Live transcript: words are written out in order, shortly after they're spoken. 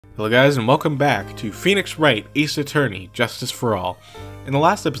Hello guys, and welcome back to Phoenix Wright, Ace Attorney, Justice for All. In the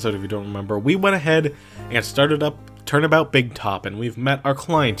last episode, if you don't remember, we went ahead and started up Turnabout Big Top, and we've met our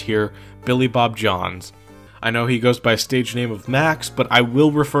client here, Billy Bob Johns. I know he goes by stage name of Max, but I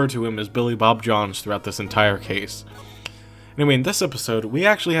will refer to him as Billy Bob Johns throughout this entire case. Anyway, in this episode, we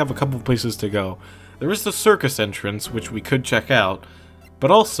actually have a couple of places to go. There is the Circus Entrance, which we could check out,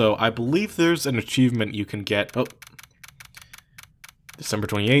 but also, I believe there's an achievement you can get. December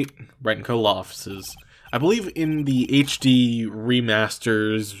 28, Wright Co. Law Offices. I believe in the HD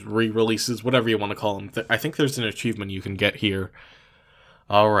remasters, re-releases, whatever you want to call them, I think there's an achievement you can get here.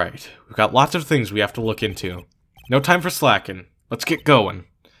 Alright, we've got lots of things we have to look into. No time for slacking. Let's get going.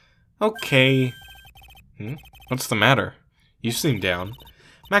 Okay. What's the matter? You seem down.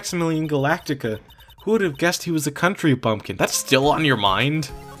 Maximilian Galactica. Who would have guessed he was a country bumpkin? That's still on your mind?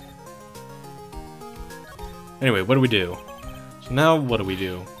 Anyway, what do we do? Now, what do we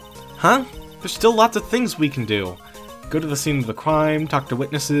do? Huh? There's still lots of things we can do. Go to the scene of the crime, talk to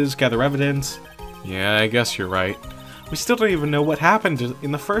witnesses, gather evidence. Yeah, I guess you're right. We still don't even know what happened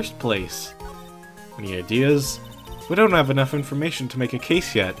in the first place. Any ideas? We don't have enough information to make a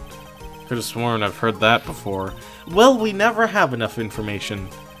case yet. Could have sworn I've heard that before. Well, we never have enough information.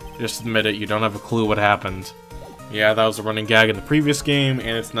 Just admit it, you don't have a clue what happened. Yeah, that was a running gag in the previous game,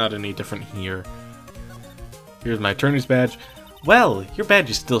 and it's not any different here. Here's my attorney's badge. Well, your badge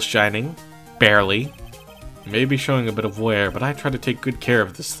is still shining. Barely. Maybe showing a bit of wear, but I try to take good care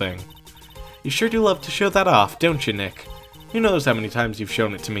of this thing. You sure do love to show that off, don't you, Nick? Who knows how many times you've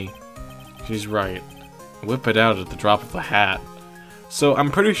shown it to me. She's right. Whip it out at the drop of a hat. So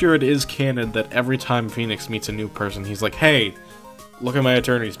I'm pretty sure it is canon that every time Phoenix meets a new person, he's like, hey, look at my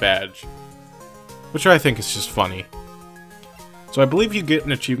attorney's badge. Which I think is just funny. So I believe you get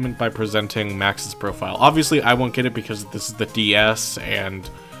an achievement by presenting Max's profile. Obviously, I won't get it because this is the DS, and,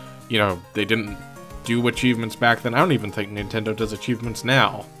 you know, they didn't do achievements back then. I don't even think Nintendo does achievements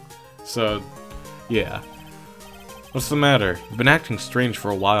now. So, yeah. What's the matter? You've been acting strange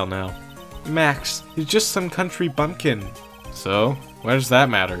for a while now. Max, he's just some country bumpkin. So, why does that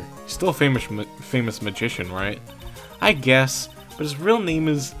matter? He's still a famous magician, right? I guess, but his real name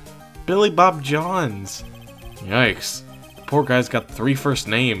is Billy Bob Johns. Yikes. Poor guy's got 3 first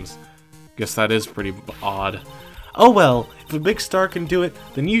names. Guess that is pretty odd. Oh well, if a big star can do it,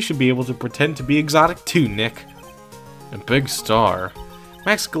 then you should be able to pretend to be exotic too, Nick. A big star?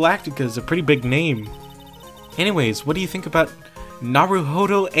 Max Galactica is a pretty big name. Anyways, what do you think about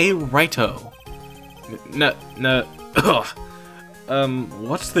Naruhodo A. Raito?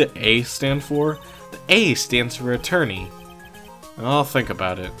 What's the A stand for? The A stands for attorney. I'll think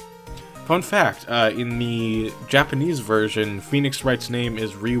about it. Fun fact, in the Japanese version, Phoenix Wright's name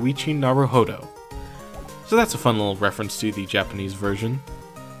is Ryuichi Naruhodo. So that's a fun little reference to the Japanese version.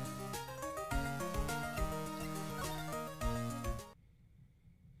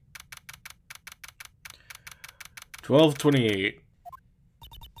 $12.28.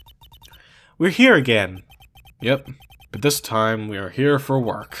 We're here again. Yep, but this time we are here for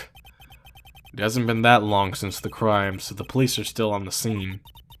work. It hasn't been that long since the crime, so the police are still on the scene.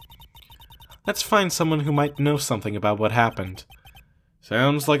 Let's find someone who might know something about what happened.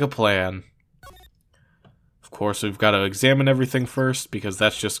 Sounds like a plan. Of course, we've got to examine everything first, because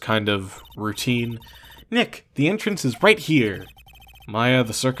that's just kind of routine. Nick, the entrance is right here. Maya,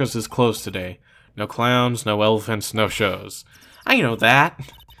 the circus is closed today. No clowns, no elephants, no shows. I know that.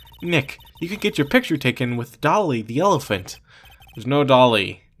 Nick, you could get your picture taken with Dolly, the elephant. There's no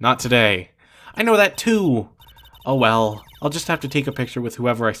Dolly. Not today. I know that too. Oh well, I'll just have to take a picture with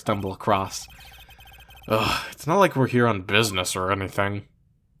whoever I stumble across. Ugh, it's not like we're here on business or anything.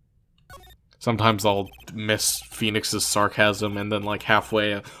 Sometimes I'll miss Phoenix's sarcasm, and then like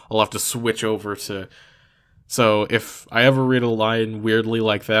halfway I'll have to switch over to... So if I ever read a line weirdly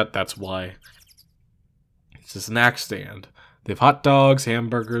like that, that's why. It's a snack stand. They have hot dogs,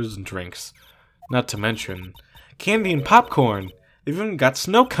 hamburgers, and drinks. Not to mention candy and popcorn. They've even got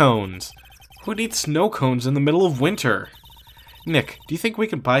snow cones. Who'd eat snow cones in the middle of winter? Nick, do you think we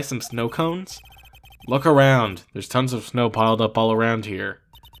can buy some snow cones? Look around. There's tons of snow piled up all around here.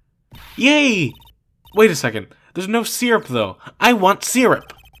 Yay! Wait a second. There's no syrup, though. I want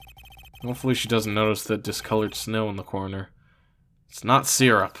syrup! Hopefully she doesn't notice the discolored snow in the corner. It's not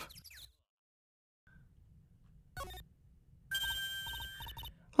syrup.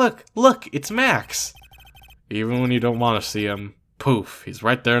 Look, it's Max! Even when you don't want to see him, poof, he's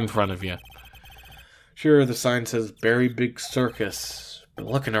right there in front of you. Sure, the sign says Very Big Circus, but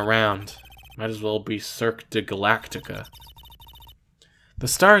looking around, might as well be Cirque de Galactica. The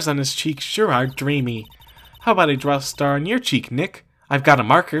stars on his cheek sure are dreamy. How about I draw a star on your cheek, Nick? I've got a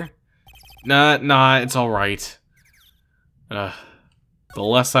marker. Nah, it's alright. The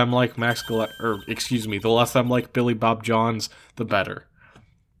less I'm like the less I'm like Billy Bob Johns, the better.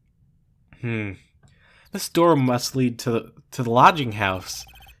 This door must lead to the lodging house.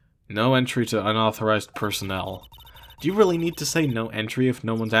 No entry to unauthorized personnel. Do you really need to say no entry if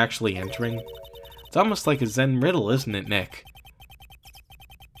no one's actually entering? It's almost like a Zen riddle, isn't it, Nick?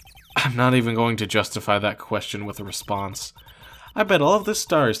 I'm not even going to justify that question with a response. I bet all of the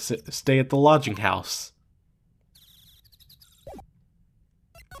stars stay at the lodging house.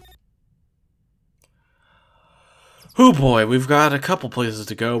 Oh boy, we've got a couple places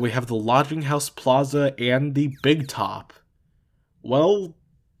to go. We have the lodging house plaza and the big top. Well,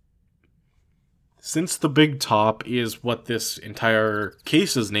 since the big top is what this entire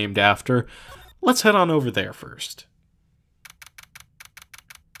case is named after, let's head on over there first.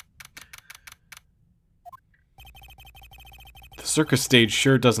 The circus stage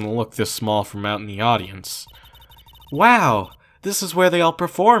sure doesn't look this small from out in the audience. Wow, this is where they all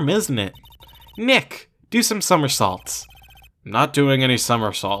perform, isn't it? Nick, do some somersaults. I'm not doing any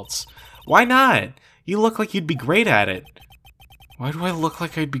somersaults. Why not? You look like you'd be great at it. Why do I look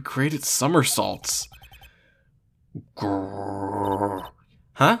like I'd be great at somersaults? Grrr.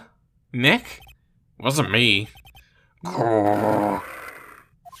 Huh? Nick? Wasn't me.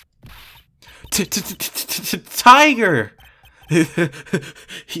 Tiger!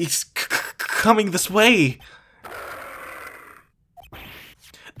 He's coming this way.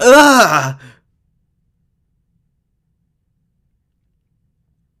 Ugh!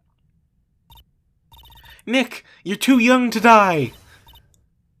 Nick, you're too young to die.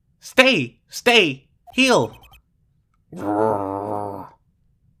 Stay, heal. I'm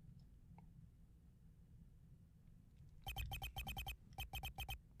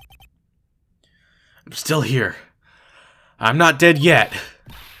still here. I'm not dead yet.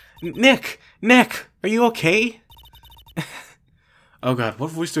 Nick, are you okay? Oh god,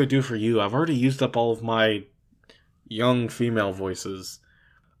 what voice do I do for you? I've already used up all of my young female voices.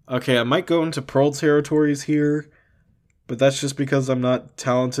 Okay, I might go into Pearl territories here, but that's just because I'm not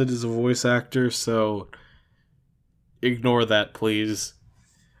talented as a voice actor, so ignore that, please.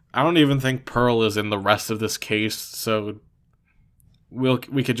 I don't even think Pearl is in the rest of this case, so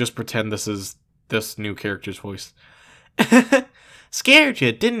we could just pretend this is this new character's voice. Scared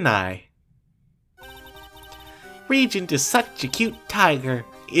you, didn't I? Regent is such a cute tiger,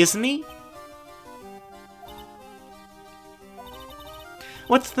 isn't he?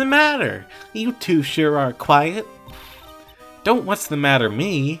 What's the matter? You two sure are quiet. Don't what's the matter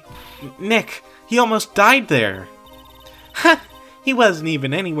me. Nick, he almost died there. Ha! He wasn't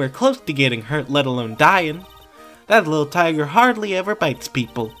even anywhere close to getting hurt, let alone dying. That little tiger hardly ever bites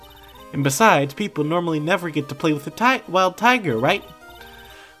people. And besides, people normally never get to play with a wild tiger, right?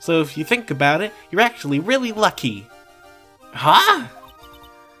 So if you think about it, you're actually really lucky. Huh?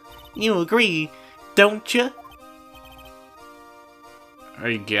 You agree, don't you?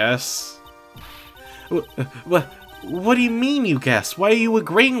 I guess. What do you mean, you guess? Why are you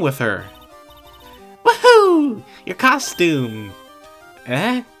agreeing with her? Woohoo! Your costume!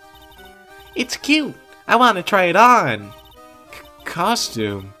 Eh? It's cute. I want to try it on.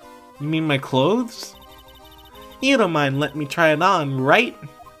 Costume? You mean my clothes? You don't mind letting me try it on, right?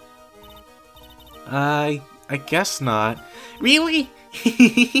 I guess not. Really?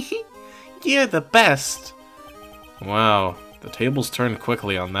 You're the best. Wow. The tables turned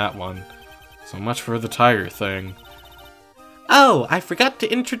quickly on that one. So much for the tiger thing. Oh, I forgot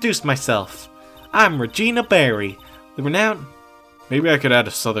to introduce myself. I'm Regina Barry, the renowned... Maybe I could add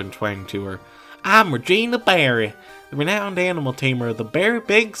a southern twang to her. I'm Regina Barry, the renowned animal tamer of the Berry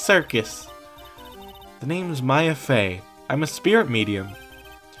Big Circus. The name is Maya Fey. I'm a spirit medium.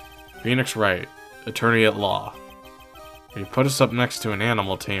 Phoenix Wright, attorney at law. You put us up next to an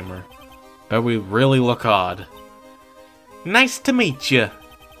animal tamer. Bet we really look odd. Nice to meet you.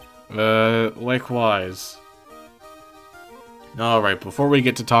 Likewise. Alright, before we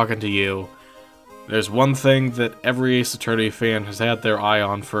get to talking to you, there's one thing that every Ace Attorney fan has had their eye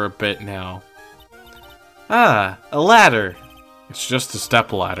on for a bit now. Ah, a ladder. It's just a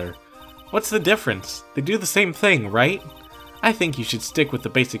step ladder. What's the difference? They do the same thing, right? I think you should stick with the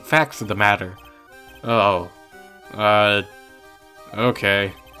basic facts of the matter. Oh.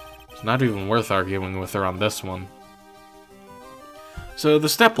 Okay. It's not even worth arguing with her on this one. So the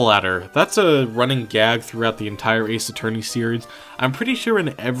stepladder, that's a running gag throughout the entire Ace Attorney series. I'm pretty sure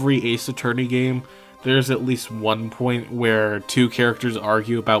in every Ace Attorney game, there's at least one point where two characters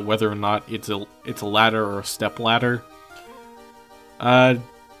argue about whether or not it's a ladder or a stepladder.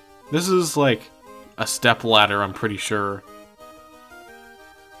 This is like a stepladder, I'm pretty sure.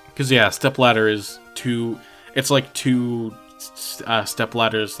 Because, yeah, stepladder is two... It's like two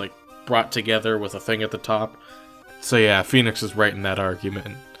stepladders, like, brought together with a thing at the top. So, yeah, Phoenix is right in that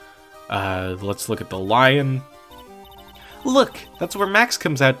argument. Let's look at the lion. Look! That's where Max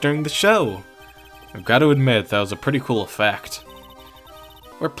comes out during the show! I've got to admit, that was a pretty cool effect.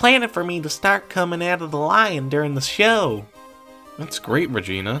 We're planning for me to start coming out of the lion during the show. That's great,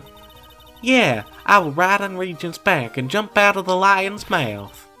 Regina. Yeah, I will ride on Regent's back and jump out of the lion's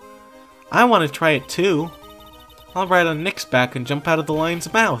mouth. I want to try it too. I'll ride on Nick's back and jump out of the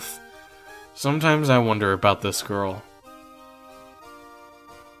lion's mouth. Sometimes I wonder about this girl.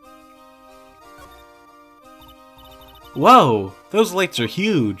 Whoa, those lights are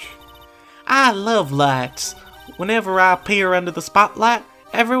huge. I love lights. Whenever I appear under the spotlight,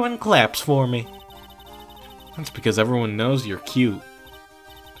 everyone claps for me. That's because everyone knows you're cute.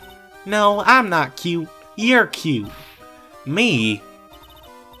 No, I'm not cute. You're cute. Me?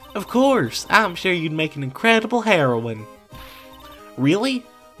 Of course, I'm sure you'd make an incredible heroine. Really?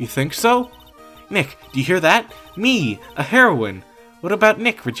 You think so? Nick, do you hear that? Me, a heroine. What about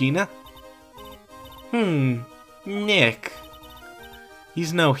Nick, Regina? Nick.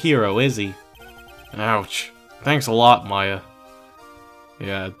 He's no hero, is he? Ouch. Thanks a lot, Maya.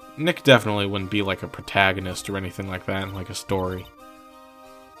 Yeah, Nick definitely wouldn't be like a protagonist or anything like that in like a story.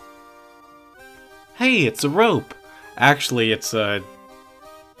 Hey, it's a rope! Actually, it's a...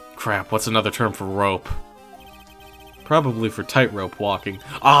 Crap, what's another term for rope? Probably for tightrope walking.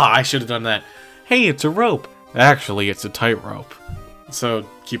 Ah, I should have done that. Hey, it's a rope! Actually, it's a tightrope. So,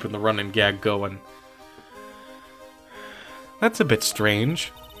 keeping the running gag going. That's a bit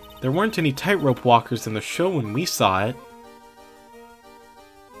strange. There weren't any tightrope walkers in the show when we saw it.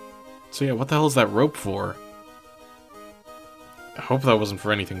 So yeah, what the hell is that rope for? I hope that wasn't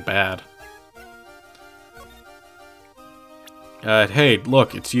for anything bad. Hey,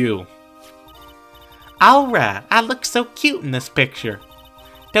 look, it's you. Alright, I look so cute in this picture.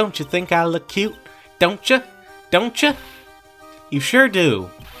 Don't you think I look cute? Don't you? Don't you? You sure do.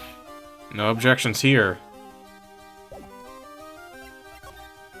 No objections here.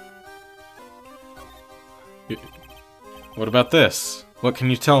 What about this? What can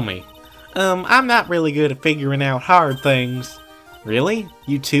you tell me? I'm not really good at figuring out hard things. Really?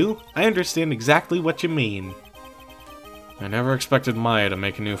 You too? I understand exactly what you mean. I never expected Maya to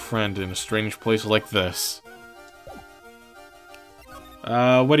make a new friend in a strange place like this.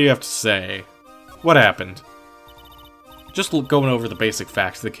 What do you have to say? What happened? Just going over the basic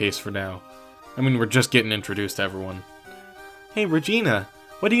facts of the case for now. I mean, we're just getting introduced to everyone. Hey, Regina,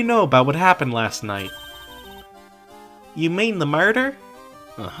 what do you know about what happened last night? You mean the murder?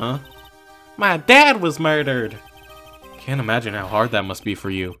 Uh-huh. My dad was murdered! Can't imagine how hard that must be for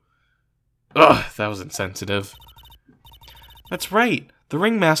you. Ugh, that was insensitive. That's right, the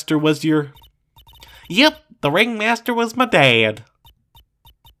ringmaster was your... Yep, the ringmaster was my dad.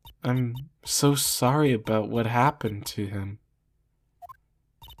 I'm so sorry about what happened to him.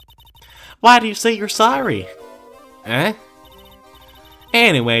 Why do you say you're sorry? Eh?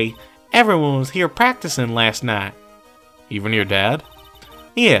 Anyway, everyone was here practicing last night. Even your dad?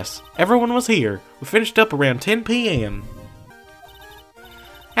 Yes, everyone was here. We finished up around 10 p.m.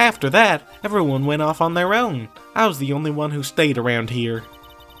 After that, everyone went off on their own. I was the only one who stayed around here.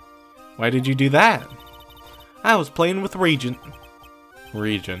 Why did you do that? I was playing with Regent.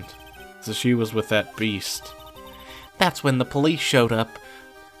 Regent. So she was with that beast. That's when the police showed up.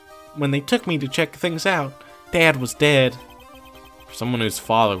 When they took me to check things out, Dad was dead. For someone whose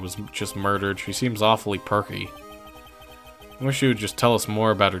father was just murdered, she seems awfully perky. I wish she would just tell us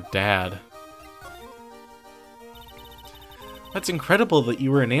more about her dad. That's incredible that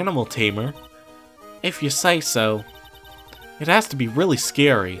you were an animal tamer. If you say so. It has to be really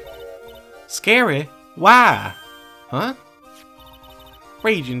scary. Scary? Why? Huh?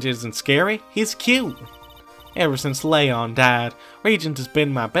 Regent isn't scary, he's cute. Ever since Leon died, Regent has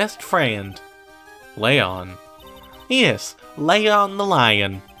been my best friend. Leon? Yes, Leon the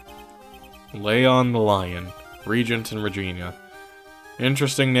Lion. Leon the Lion. Regent and Regina.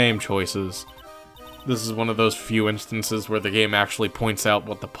 Interesting name choices. This is one of those few instances where the game actually points out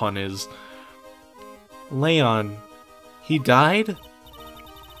what the pun is. Leon. He died?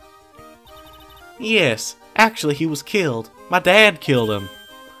 Yes, actually he was killed. My dad killed him.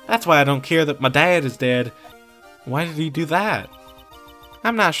 That's why I don't care that my dad is dead. Why did he do that?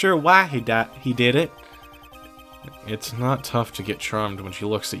 I'm not sure why he did it. It's not tough to get charmed when she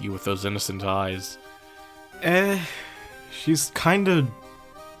looks at you with those innocent eyes. She's kinda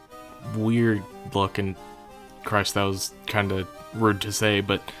weird looking. Christ, that was kinda rude to say,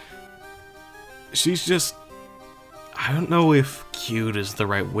 but she's just... I don't know if cute is the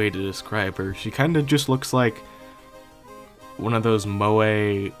right way to describe her. She kind of just looks like one of those moe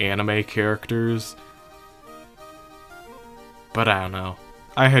anime characters. But I don't know.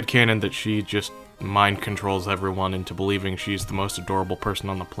 I had canon that she just mind controls everyone into believing she's the most adorable person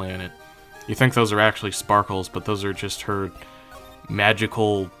on the planet. You think those are actually sparkles, but those are just her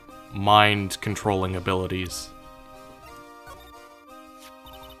magical mind controlling abilities.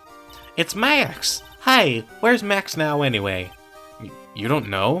 It's Max! Hey, where's Max now anyway? You don't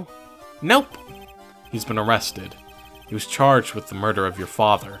know? Nope! He's been arrested. He was charged with the murder of your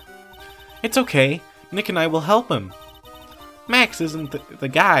father. It's okay. Nick and I will help him. Max isn't the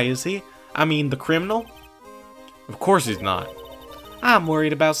guy, is he? I mean, the criminal? Of course he's not. I'm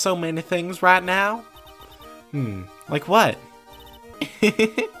worried about so many things right now. Like what?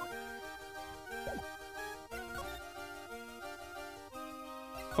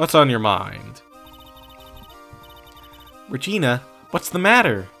 What's on your mind? Regina, what's the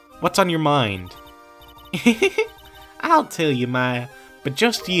matter? What's on your mind? I'll tell you, Maya, but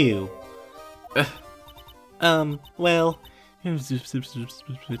just you. Well...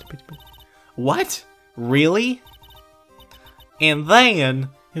 What? Really? And then...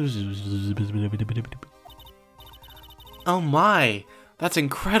 Oh my, that's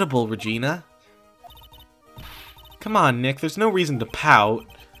incredible, Regina. Come on, Nick, there's no reason to pout.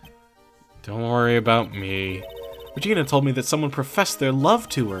 Don't worry about me. Regina told me that someone professed their love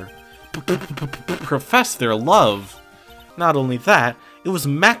to her. Professed their love? Not only that, it was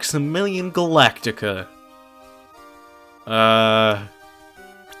Maximilian Galactica. I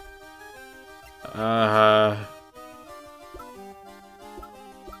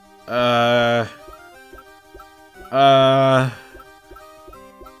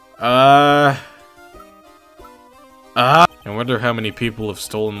wonder how many people have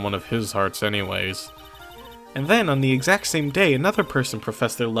stolen one of his hearts anyways. And then, on the exact same day, another person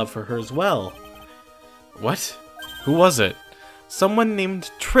professed their love for her as well. What? Who was it? Someone named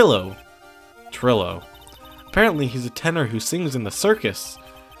Trillo. Trillo. Apparently he's a tenor who sings in the circus.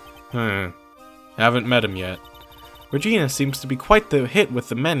 Haven't met him yet. Regina seems to be quite the hit with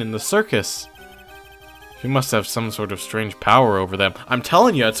the men in the circus. She must have some sort of strange power over them. I'm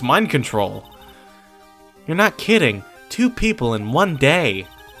telling you, it's mind control. You're not kidding. 2 people in one day.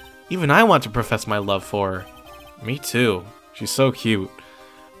 Even I want to profess my love for her. Me too. She's so cute.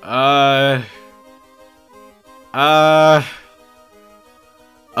 Alright.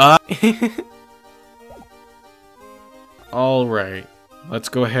 Let's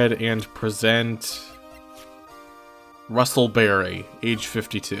go ahead and present Russell Berry, age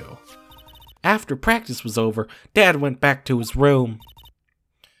 52. After practice was over, Dad went back to his room.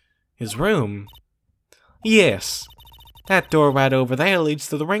 His room? Yes. That door right over there leads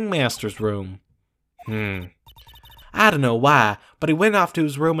to the ringmaster's room. I don't know why, but he went off to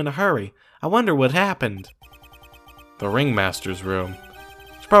his room in a hurry. I wonder what happened. The ringmaster's room.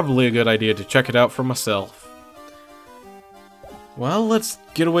 It's probably a good idea to check it out for myself. Well, let's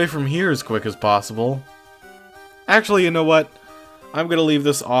get away from here as quick as possible. Actually, you know what? I'm gonna leave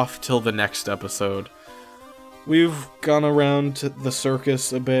this off till the next episode. We've gone around to the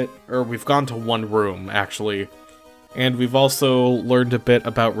circus a bit, or we've gone to one room, actually. And we've also learned a bit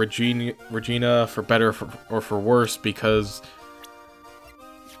about Regina for better or for worse, because,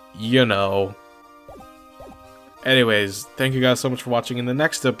 you know. Anyways, thank you guys so much for watching. In the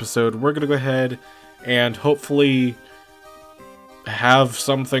next episode, we're gonna go ahead and hopefully have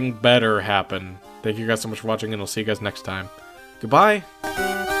something better happen. Thank you guys so much for watching, and I'll see you guys next time. Goodbye!